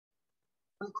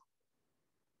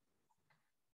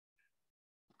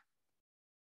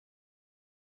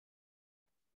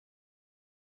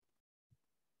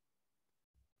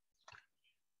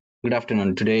Good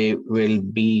afternoon. Today we'll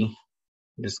be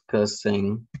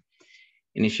discussing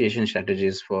initiation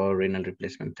strategies for renal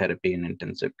replacement therapy in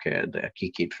intensive care, the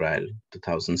AKIKI Trial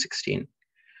 2016.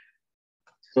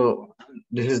 So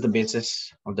this is the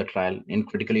basis of the trial. In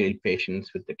critically ill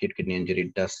patients with acute kidney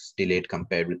injury, thus delayed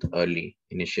compared with early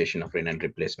initiation of renal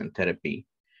replacement therapy,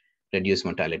 reduce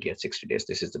mortality at 60 days.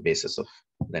 This is the basis of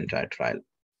the entire trial.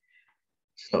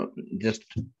 So just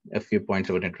a few points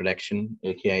about introduction.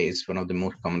 AKI is one of the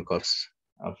most common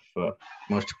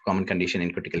most common condition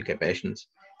in critical care patients.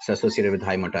 It's associated with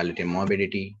high mortality and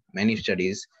morbidity. Many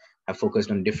studies have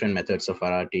focused on different methods of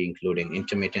RRT, including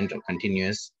intermittent or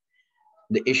continuous.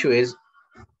 The issue is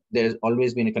there's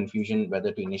always been a confusion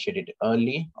whether to initiate it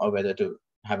early or whether to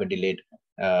have a delayed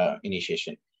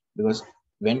initiation, because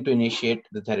when to initiate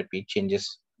the therapy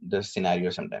changes the scenario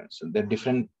sometimes. So there are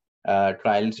different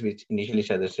trials which initially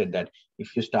suggested that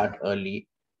if you start early,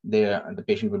 the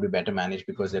patient will be better managed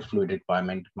because their fluid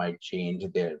requirement might change,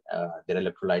 their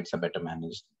electrolytes are better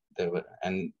managed.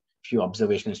 And few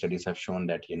observational studies have shown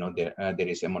that there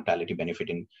is a mortality benefit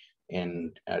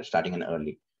in starting an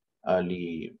early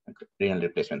renal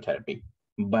replacement therapy.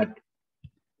 But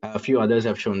a few others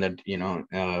have shown that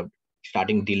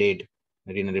starting delayed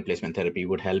renal replacement therapy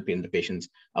would help in the patients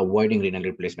avoiding renal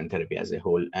replacement therapy as a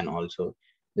whole, and also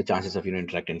the chances of urinary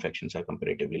tract infections are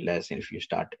comparatively less if you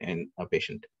start in a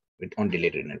patient with on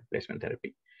delayed renal replacement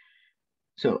therapy.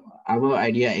 So our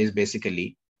idea is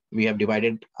basically we have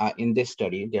divided in this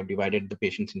study, they have divided the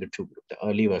patients into two groups, the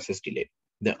early versus delayed.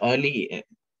 The early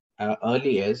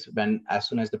is when as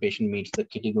soon as the patient meets the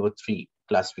KITIGO 3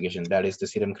 classification, that is the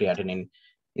serum creatinine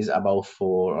is above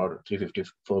 4 or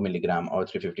 354 milligram or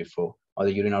 354, or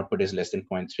the urine output is less than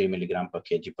 0.3 milligram per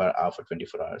kg per hour for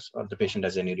 24 hours, or the patient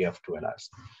has an urea of 12 hours.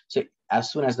 So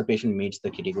as soon as the patient meets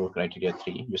the KITIGO criteria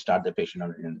 3, you start the patient on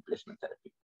renal replacement therapy.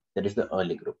 That is the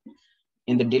early group.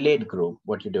 In the delayed group,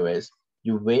 what you do is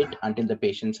you wait until the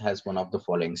patient has one of the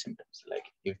following symptoms, like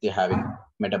if they're having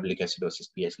metabolic acidosis,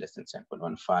 pH less than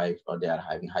 7.15, or they are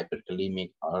having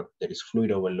hyperkalemic, or there is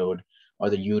fluid overload, or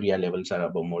the urea levels are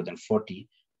above more than 40.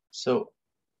 So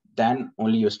then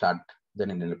only you start the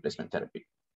renal replacement therapy.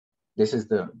 This is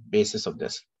the basis of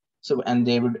this. So and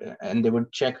they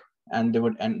would check, and the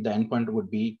endpoint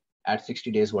would be at 60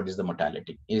 days, what is the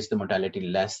mortality? Is the mortality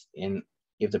less in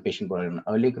if the patient were in an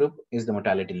early group? Is the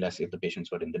mortality less if the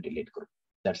patients were in the delayed group?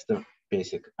 That's the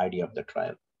basic idea of the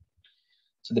trial.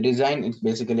 So the design is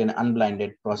basically an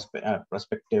unblinded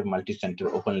prospective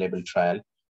multi-center open label trial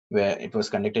where it was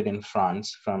conducted in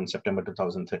France from September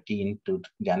 2013 to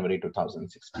January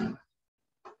 2016.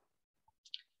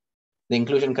 The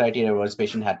inclusion criteria was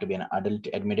patient had to be an adult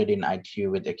admitted in ITU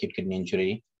with acute kidney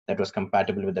injury that was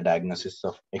compatible with the diagnosis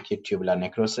of acute tubular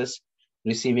necrosis,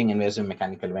 receiving invasive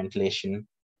mechanical ventilation,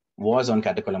 was on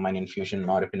catecholamine infusion,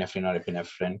 norepinephrine or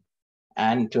epinephrine,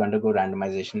 and to undergo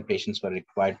randomization, patients were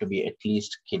required to be at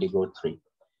least KITIGO 3.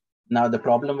 Now, the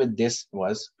problem with this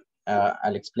was,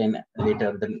 I'll explain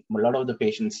later, that a lot of the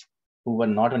patients who were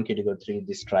not on KITIGO 3,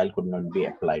 this trial could not be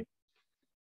applied.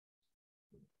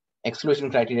 Exclusion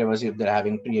criteria was if they're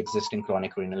having pre-existing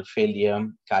chronic renal failure,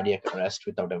 cardiac arrest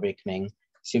without awakening,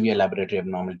 severe laboratory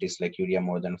abnormalities like urea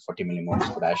more than 40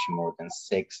 millimoles, potassium more than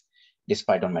 6,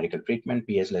 despite on medical treatment,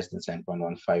 pH less than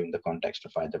 7.15 in the context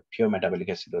of either pure metabolic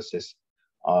acidosis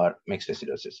or mixed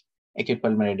acidosis. Acute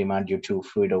pulmonary edema due to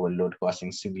fluid overload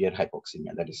causing severe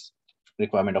hypoxemia, that is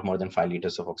requirement of more than 5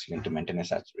 liters of oxygen to maintain a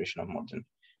saturation of more than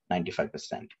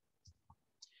 95%.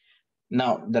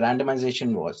 Now, the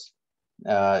randomization was,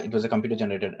 it was a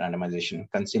computer-generated randomization.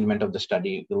 Concealment of the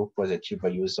study group was achieved by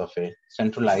use of a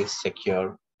centralized,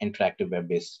 secure, interactive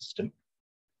web-based system.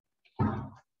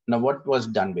 Now, what was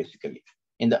done basically?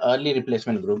 In the early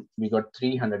replacement group, we got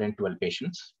 312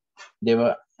 patients. They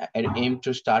were aimed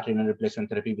to start renal replacement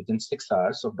therapy within 6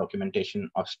 hours of documentation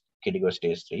of KITIGO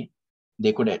stage 3.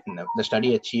 The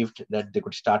study achieved that they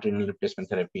could start renal replacement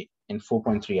therapy in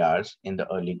 4.3 hours in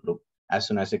the early group as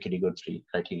soon as the KITIGO 3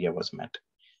 criteria was met.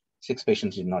 6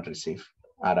 patients did not receive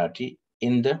RRT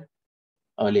in the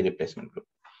early replacement group.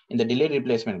 In the delayed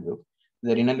replacement group,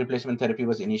 the renal replacement therapy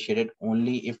was initiated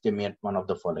only if they met one of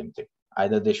the following things.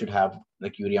 Either they should have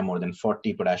like urea more than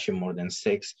 40, potassium more than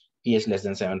 6, pH less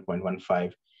than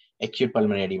 7.15, acute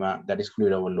pulmonary edema, that is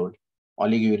fluid overload,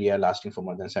 oliguria lasting for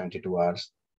more than 72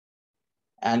 hours.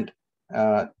 And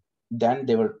then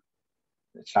they were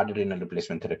started renal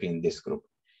replacement therapy in this group.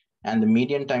 And the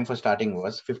median time for starting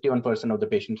was 51% of the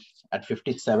patients at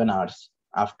 57 hours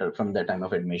after from the time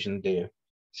of admission, they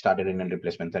started renal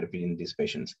replacement therapy in these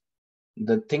patients.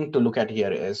 The thing to look at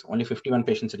here is only 51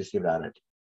 patients received RRT.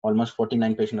 Almost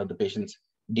 49% of the patients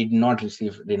did not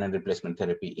receive renal replacement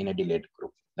therapy in a delayed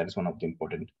group. That is one of the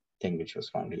important thing which was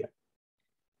found here.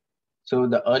 So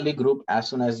the early group, as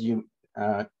soon as you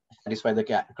satisfy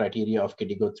the criteria of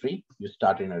KDIGO 3, you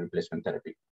start renal replacement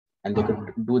therapy. And they could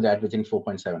do that within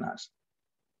 4.7 hours.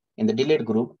 In the delayed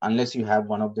group, unless you have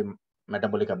one of the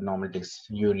metabolic abnormalities,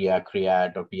 urea,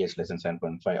 creat, or pH less than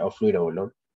 7.5, or fluid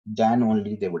overload, then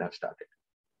only they would have started.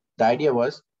 The idea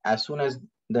was, as soon as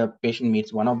the patient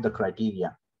meets one of the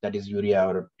criteria, that is urea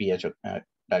or pH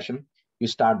reduction, you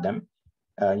start them,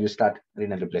 you start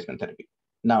renal replacement therapy.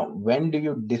 Now, when do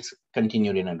you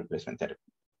discontinue renal replacement therapy?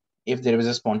 If there is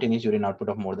a spontaneous urine output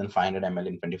of more than 500 ml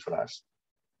in 24 hours.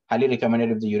 Highly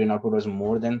recommended if the urine output was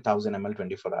more than 1000 ml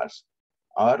 24 hours,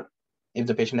 or if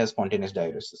the patient has spontaneous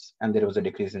diuresis and there was a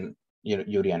decrease in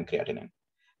urea and creatinine.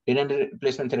 Renal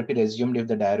replacement therapy resumed if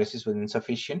the diuresis was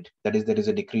insufficient, that is, there is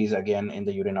a decrease again in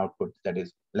the urine output that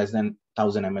is less than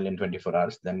 1000 ml in 24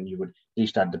 hours, then you would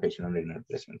restart the patient on renal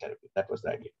replacement therapy. That was the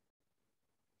idea.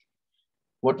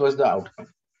 What was the outcome?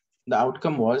 The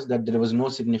outcome was that there was no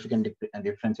significant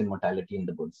difference in mortality in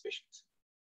the both patients.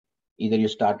 Either you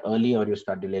start early or you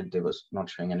start delayed, there was not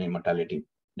showing any mortality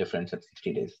difference at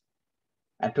 60 days.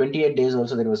 At 28 days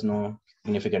also, there was no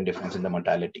significant difference in the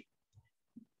mortality.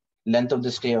 Length of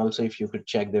the stay also, if you could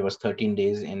check, there was 13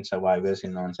 days in survivors,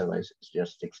 in non-survivors, it's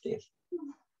just 6 days.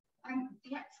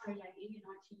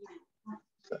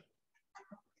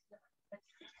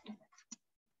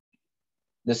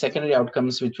 The secondary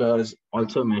outcomes which was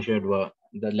also measured were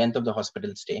the length of the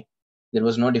hospital stay. There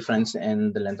was no difference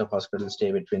in the length of hospital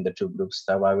stay between the two groups.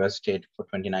 Survivors stayed for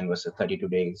 29 versus 32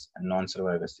 days, and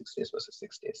non-survivors 6 days versus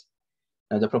 6 days.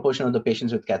 Now, the proportion of the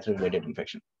patients with catheter-related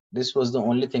infection. This was the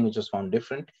only thing which was found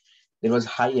different. There was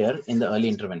higher in the early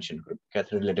intervention group.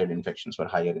 Catheter-related infections were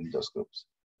higher in those groups.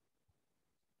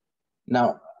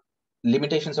 Now,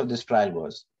 limitations of this trial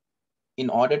was, in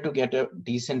order to get a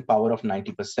decent power of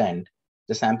 90%,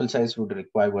 the sample size would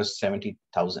require was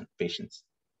 70,000 patients.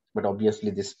 But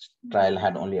obviously this trial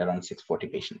had only around 640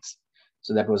 patients.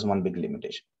 So that was one big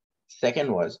limitation.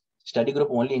 Second was, study group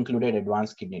only included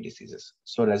advanced kidney diseases.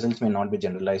 So results may not be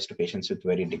generalized to patients with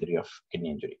very degree of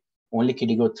kidney injury. Only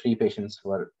KDIGO 3 patients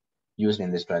were used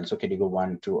in this trial. So KDIGO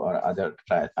 1, 2, or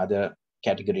other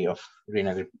category of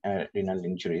renal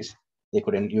injuries, you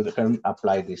couldn't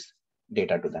apply this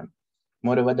data to them.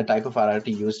 Moreover, the type of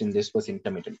RRT used in this was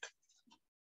intermittent.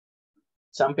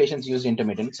 Some patients used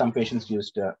intermittent, some patients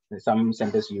used, some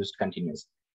centers used continuous.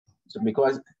 So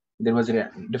because there was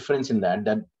a difference in that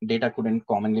data couldn't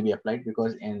commonly be applied,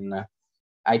 because in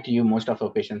ITU, most of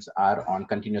our patients are on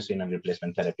continuous renal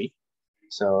replacement therapy.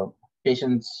 So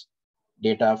patients'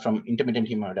 data from intermittent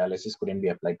hemodialysis couldn't be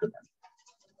applied to them.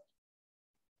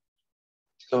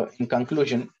 So in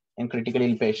conclusion, in critically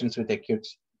ill patients with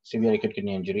severe acute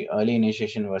kidney injury, early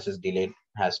initiation versus delayed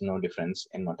has no difference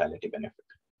in mortality benefit.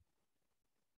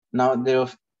 Now,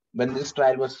 when this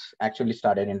trial was actually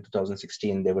started in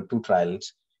 2016, there were 2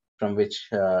 trials from which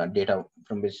data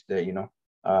from which the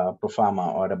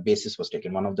proforma or a basis was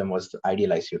taken. One of them was the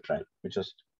ideal ICU trial, which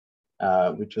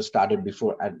was started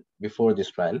before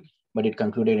this trial, but it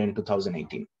concluded in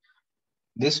 2018.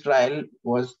 This trial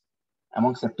was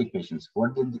among septic patients.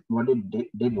 What it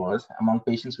did was, among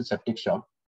patients with septic shock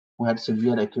who had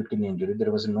severe acute kidney injury,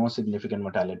 there was no significant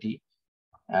mortality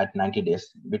at 90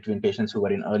 days between patients who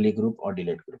were in early group or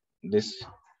delayed group. This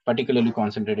particularly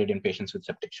concentrated in patients with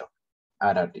septic shock,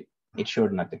 RRT. It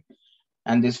showed nothing.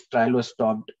 And this trial was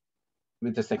stopped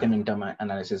with the second interim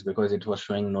analysis because it was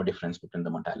showing no difference between the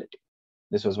mortality.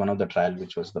 This was one of the trials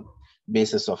which was the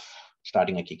basis of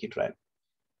starting AKIKI trial.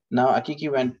 Now,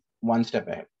 AKIKI went one step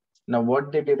ahead. Now,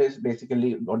 what they did is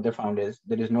basically what they found is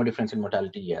there is no difference in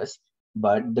mortality, yes,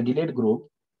 but the delayed group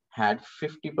had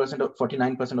 50% or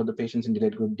 49% of the patients in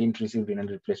delayed group didn't receive renal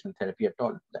replacement therapy at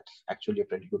all. That's actually a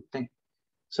pretty good thing.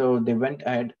 So they went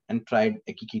ahead and tried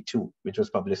AKIKI 2, which was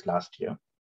published last year.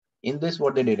 In this,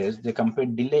 what they did is they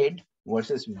compared delayed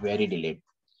versus very delayed.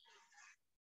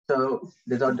 So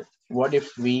they thought, what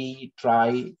if we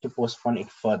try to postpone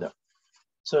it further?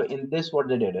 So in this, what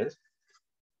they did is,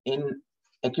 in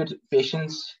acute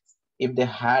patients, if they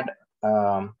had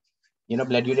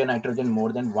blood urea nitrogen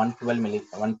more than 112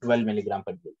 milligram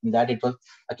per day, in that it was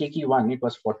AKIKI 1, it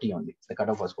was 40 only, the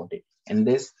cutoff was 40. In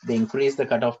this, they increased the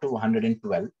cutoff to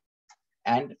 112,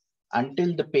 and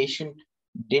until the patient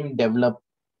didn't develop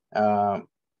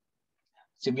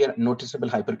severe noticeable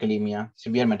hyperkalemia,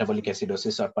 severe metabolic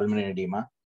acidosis, or pulmonary edema,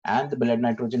 and the blood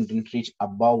nitrogen didn't reach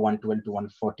above 112 to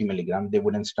 140 milligram, they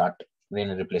wouldn't start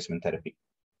renal replacement therapy.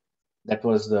 That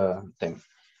was the thing.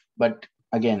 But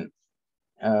again,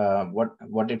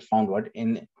 what it found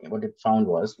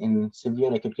was in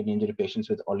severe acute kidney injury patients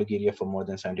with oliguria for more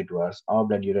than 72 hours or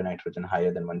blood urea nitrogen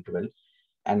higher than 112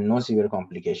 and no severe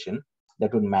complication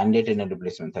that would mandate renal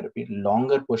replacement therapy.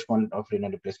 Longer postponement of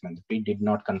renal replacement therapy did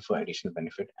not confer additional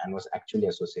benefit and was actually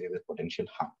associated with potential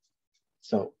harm.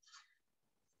 So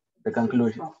the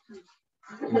conclusion,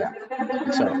 yeah.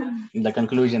 So the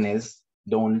conclusion is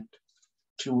don't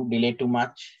delay too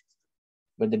much,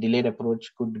 but the delayed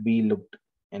approach could be looked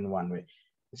in one way.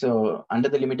 So under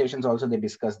the limitations also they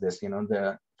discuss this,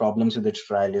 the problems with the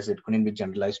trial is it couldn't be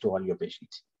generalized to all your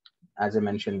patients. As I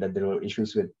mentioned that there were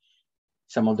issues with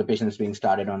some of the patients being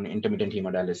started on intermittent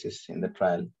hemodialysis in the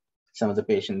trial. Some of the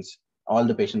patients, all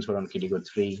the patients were on KDIGO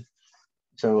 3.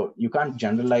 So you can't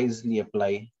generalizely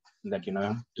apply that,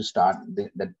 to start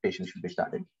that patient should be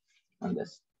started on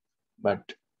this.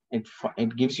 But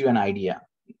it gives you an idea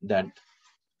that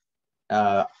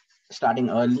starting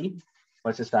early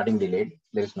versus starting delayed,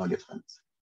 there is no difference.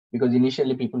 Because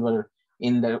initially people were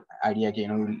in the idea,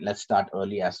 let's start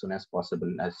early as soon as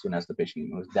possible, as soon as the patient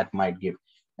knows, that might give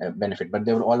benefit. But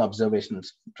they were all observational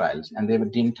trials and they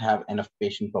didn't have enough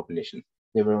patient population.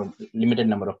 There were a limited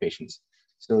number of patients.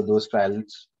 So those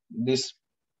trials, this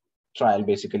trial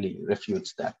basically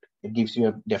refutes that. It gives you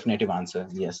a definitive answer.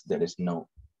 Yes, there is no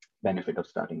benefit of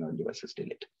starting early versus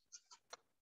delayed.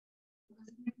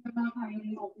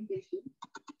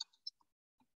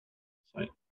 Sorry.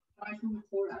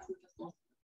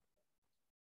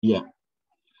 Yeah.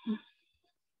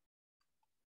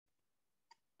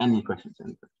 Any questions?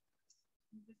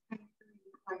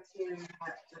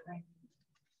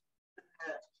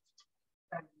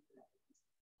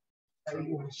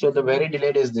 So the very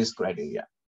delayed is this criteria.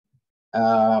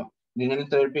 Renal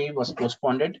therapy was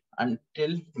postponed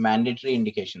until mandatory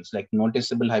indications like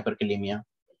noticeable hyperkalemia,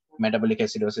 metabolic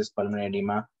acidosis, pulmonary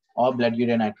edema, or blood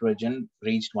urea nitrogen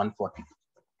reached 140.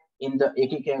 In the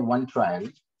AKIKI 1 trial,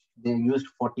 they used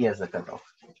 40 as a cutoff.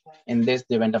 In this,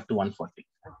 they went up to 140.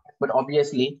 But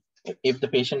obviously, if the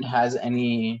patient has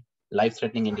any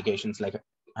life-threatening indications like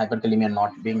hyperkalemia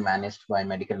not being managed by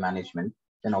medical management,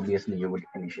 then obviously you would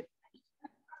initiate.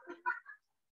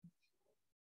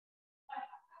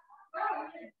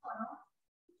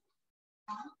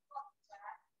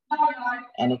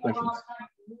 Any questions?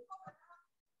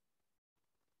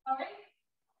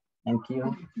 Thank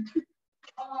you.